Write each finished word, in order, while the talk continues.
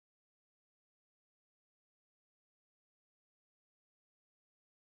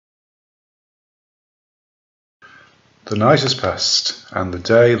The night has passed, and the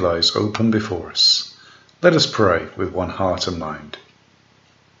day lies open before us. Let us pray with one heart and mind.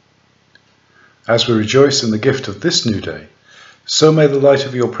 As we rejoice in the gift of this new day, so may the light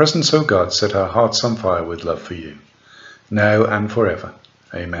of your presence, O God, set our hearts on fire with love for you, now and forever.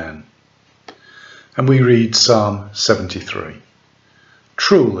 Amen. And we read Psalm 73.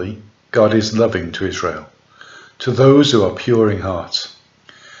 Truly, God is loving to Israel, to those who are pure in heart.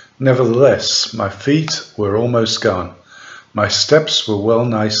 Nevertheless, my feet were almost gone, my steps were well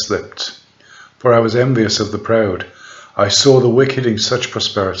nigh slipped. For I was envious of the proud. I saw the wicked in such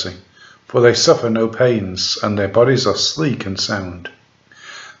prosperity, for they suffer no pains, and their bodies are sleek and sound.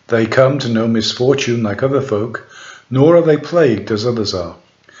 They come to no misfortune like other folk, nor are they plagued as others are.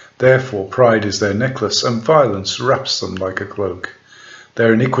 Therefore pride is their necklace, and violence wraps them like a cloak.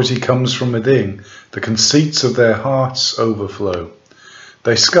 Their iniquity comes from within, the conceits of their hearts overflow.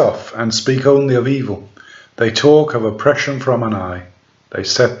 They scoff and speak only of evil. They talk of oppression from on high. They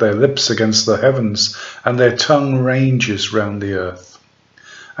set their lips against the heavens, and their tongue ranges round the earth.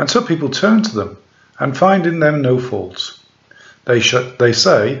 And so people turn to them, and find in them no fault. They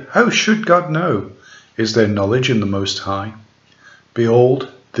say, how should God know? Is there knowledge in the Most High?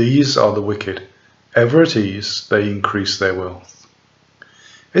 Behold, these are the wicked. Ever at ease, they increase their wealth.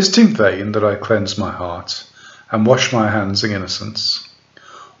 Is it in vain that I cleanse my heart, and wash my hands in innocence?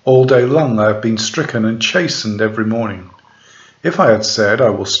 All day long I have been stricken and chastened every morning. If I had said,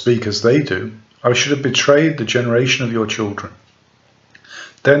 I will speak as they do, I should have betrayed the generation of your children.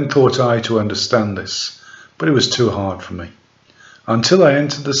 Then thought I to understand this, but it was too hard for me, until I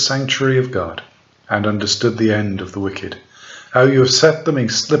entered the sanctuary of God, and understood the end of the wicked, how you have set them in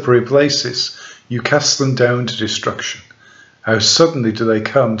slippery places, you cast them down to destruction. How suddenly do they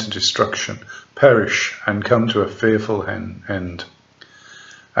come to destruction, perish, and come to a fearful end.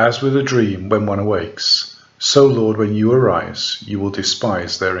 As with a dream when one awakes, so, Lord, when you arise, you will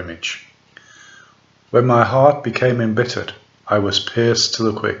despise their image. When my heart became embittered, I was pierced to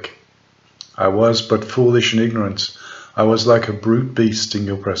the quick. I was but foolish and ignorant. I was like a brute beast in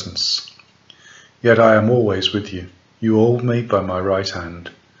your presence. Yet I am always with you. You hold me by my right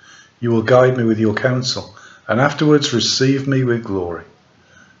hand. You will guide me with your counsel, and afterwards receive me with glory.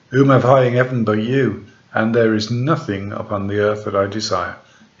 Whom have I in heaven but you? And there is nothing upon the earth that I desire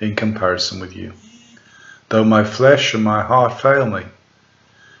in comparison with you. Though my flesh and my heart fail me,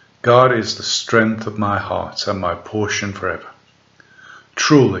 God is the strength of my heart and my portion forever.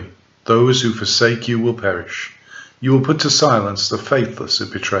 Truly, those who forsake you will perish. You will put to silence the faithless who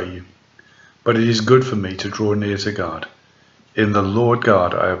betray you. But it is good for me to draw near to God. In the Lord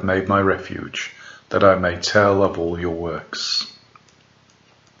God I have made my refuge, that I may tell of all your works.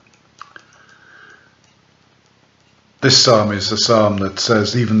 This psalm is a psalm that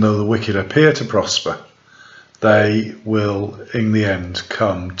says, even though the wicked appear to prosper, they will in the end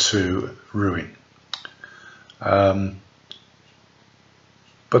come to ruin. But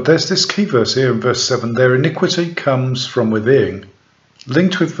there's this key verse here in verse 7, their iniquity comes from within,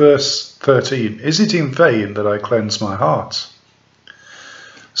 linked with verse 13, is it in vain that I cleanse my heart?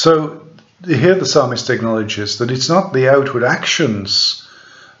 So here the psalmist acknowledges that it's not the outward actions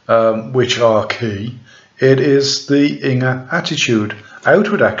which are key, it is the inner attitude.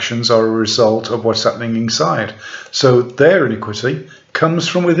 Outward actions are a result of what's happening inside. So their iniquity comes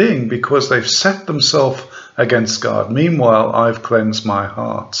from within because they've set themselves against God. Meanwhile, I've cleansed my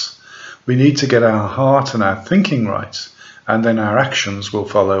heart. We need to get our heart and our thinking right, and then our actions will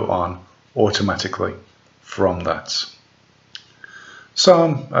follow on automatically from that.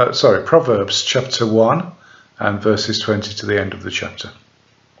 Proverbs chapter 1 and verses 20 to the end of the chapter.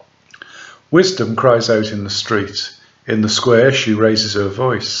 Wisdom cries out in the street. In the square she raises her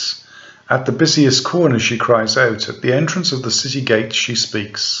voice. At the busiest corner she cries out. At the entrance of the city gate she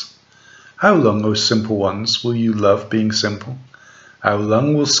speaks. How long, O simple ones, will you love being simple? How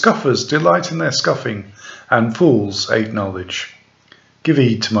long will scoffers delight in their scoffing, and fools hate knowledge? Give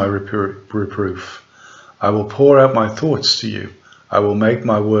heed to my reproof. I will pour out my thoughts to you. I will make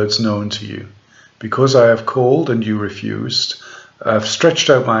my words known to you. Because I have called and you refused, I have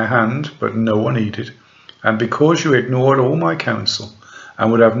stretched out my hand, but no one heeded. And because you ignored all my counsel,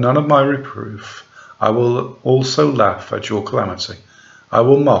 and would have none of my reproof, I will also laugh at your calamity. I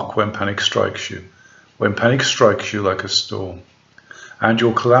will mock when panic strikes you like a storm, and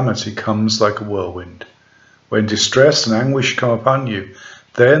your calamity comes like a whirlwind. When distress and anguish come upon you,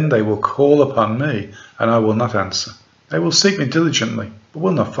 then they will call upon me, and I will not answer. They will seek me diligently, but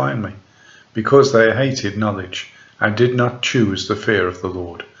will not find me, because they hated knowledge, and did not choose the fear of the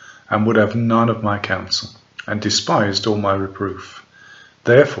Lord, and would have none of my counsel, and despised all my reproof.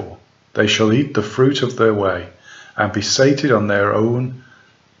 Therefore they shall eat the fruit of their way, and be sated on their own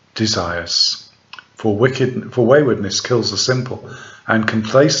desires. For waywardness kills the simple, and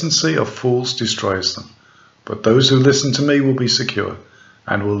complacency of fools destroys them. But those who listen to me will be secure,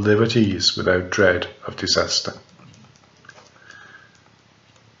 and will live at ease without dread of disaster.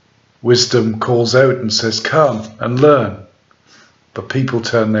 Wisdom calls out and says, "Come and learn," but people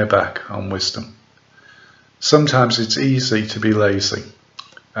turn their back on wisdom. Sometimes it's easy to be lazy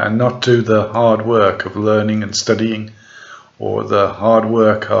and not do the hard work of learning and studying, or the hard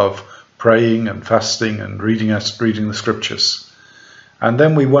work of praying and fasting and reading the scriptures. And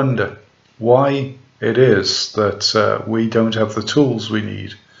then we wonder why it is that we don't have the tools we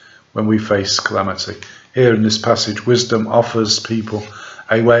need when we face calamity. Here in this passage, wisdom offers people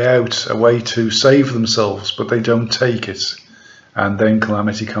a way out, a way to save themselves, but they don't take it. And then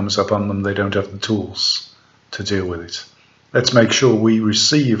calamity comes up on them. They don't have the tools to deal with it. Let's make sure we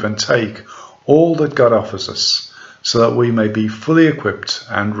receive and take all that God offers us, so that we may be fully equipped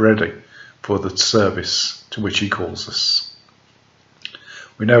and ready for the service to which he calls us.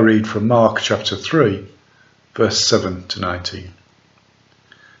 We now read from Mark chapter 3, verse 7 to 19.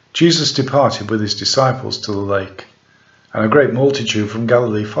 Jesus departed with his disciples to the lake, and a great multitude from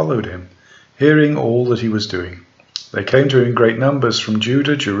Galilee followed him, hearing all that he was doing. They came to him in great numbers from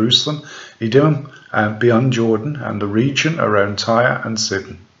Judah, Jerusalem, Edom, and beyond Jordan, and the region around Tyre and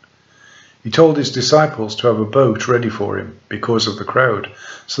Sidon. He told his disciples to have a boat ready for him because of the crowd,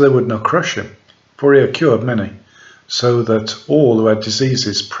 so they would not crush him, for he had cured many, so that all who had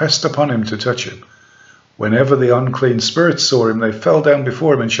diseases pressed upon him to touch him. Whenever the unclean spirits saw him, they fell down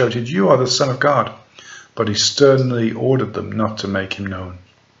before him and shouted, "You are the Son of God." But he sternly ordered them not to make him known.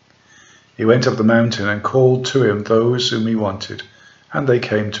 He went up the mountain and called to him those whom he wanted, and they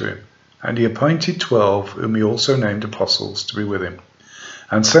came to him. And he appointed 12, whom he also named apostles, to be with him,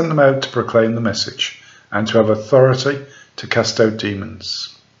 and sent them out to proclaim the message, and to have authority to cast out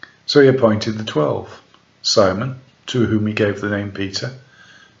demons. So he appointed the 12, Simon, to whom he gave the name Peter,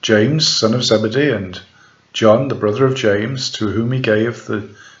 James, son of Zebedee, and John, the brother of James, to whom he gave the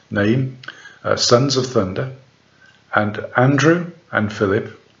name Sons of Thunder, and Andrew and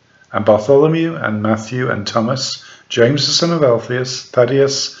Philip, and Bartholomew and Matthew and Thomas, James the son of Alphaeus,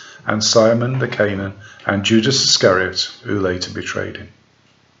 Thaddeus, and Simon the Canaan, and Judas Iscariot, who later betrayed him.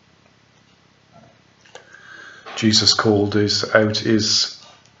 Jesus called out his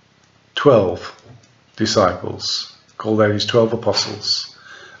 12 disciples, called out his 12 apostles,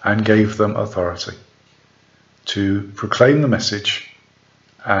 and gave them authority to proclaim the message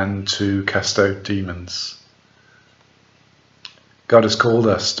and to cast out demons. God has called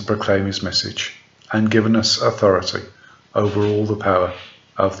us to proclaim his message and given us authority over all the power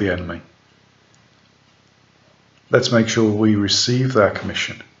of the enemy. Let's make sure we receive that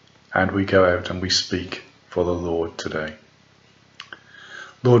commission and we go out and we speak for the Lord today.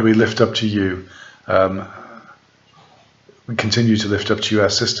 Lord, we lift up to you. We continue to lift up to you our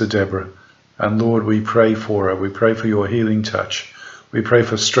sister Deborah. And Lord, we pray for her. We pray for your healing touch. We pray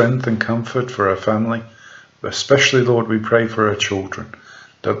for strength and comfort for her family. Especially, Lord, we pray for her children,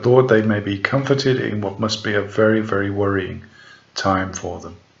 that, Lord, they may be comforted in what must be a very, very worrying time for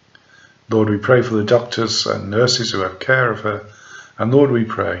them. Lord, we pray for the doctors and nurses who have care of her. And Lord, we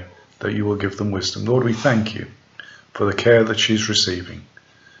pray that you will give them wisdom. Lord, we thank you for the care that she's receiving.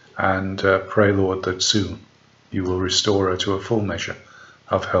 And pray, Lord, that soon you will restore her to a full measure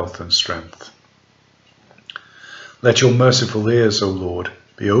of health and strength. Let your merciful ears, O Lord,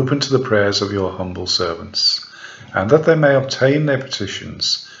 be open to the prayers of your humble servants, and that they may obtain their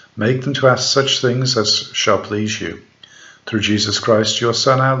petitions, make them to ask such things as shall please you. Through Jesus Christ, your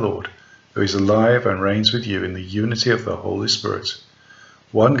Son, our Lord, who is alive and reigns with you in the unity of the Holy Spirit,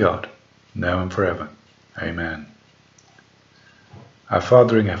 one God, now and forever. Amen. Our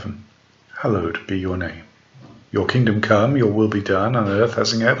Father in heaven, hallowed be your name. Your kingdom come, your will be done on earth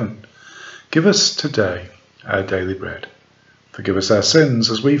as in heaven. Give us today our daily bread. Forgive us our sins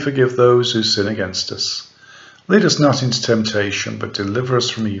as we forgive those who sin against us. Lead us not into temptation, but deliver us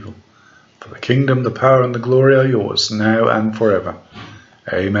from evil. For the kingdom, the power, and the glory are yours, now and forever.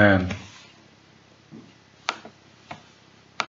 Amen.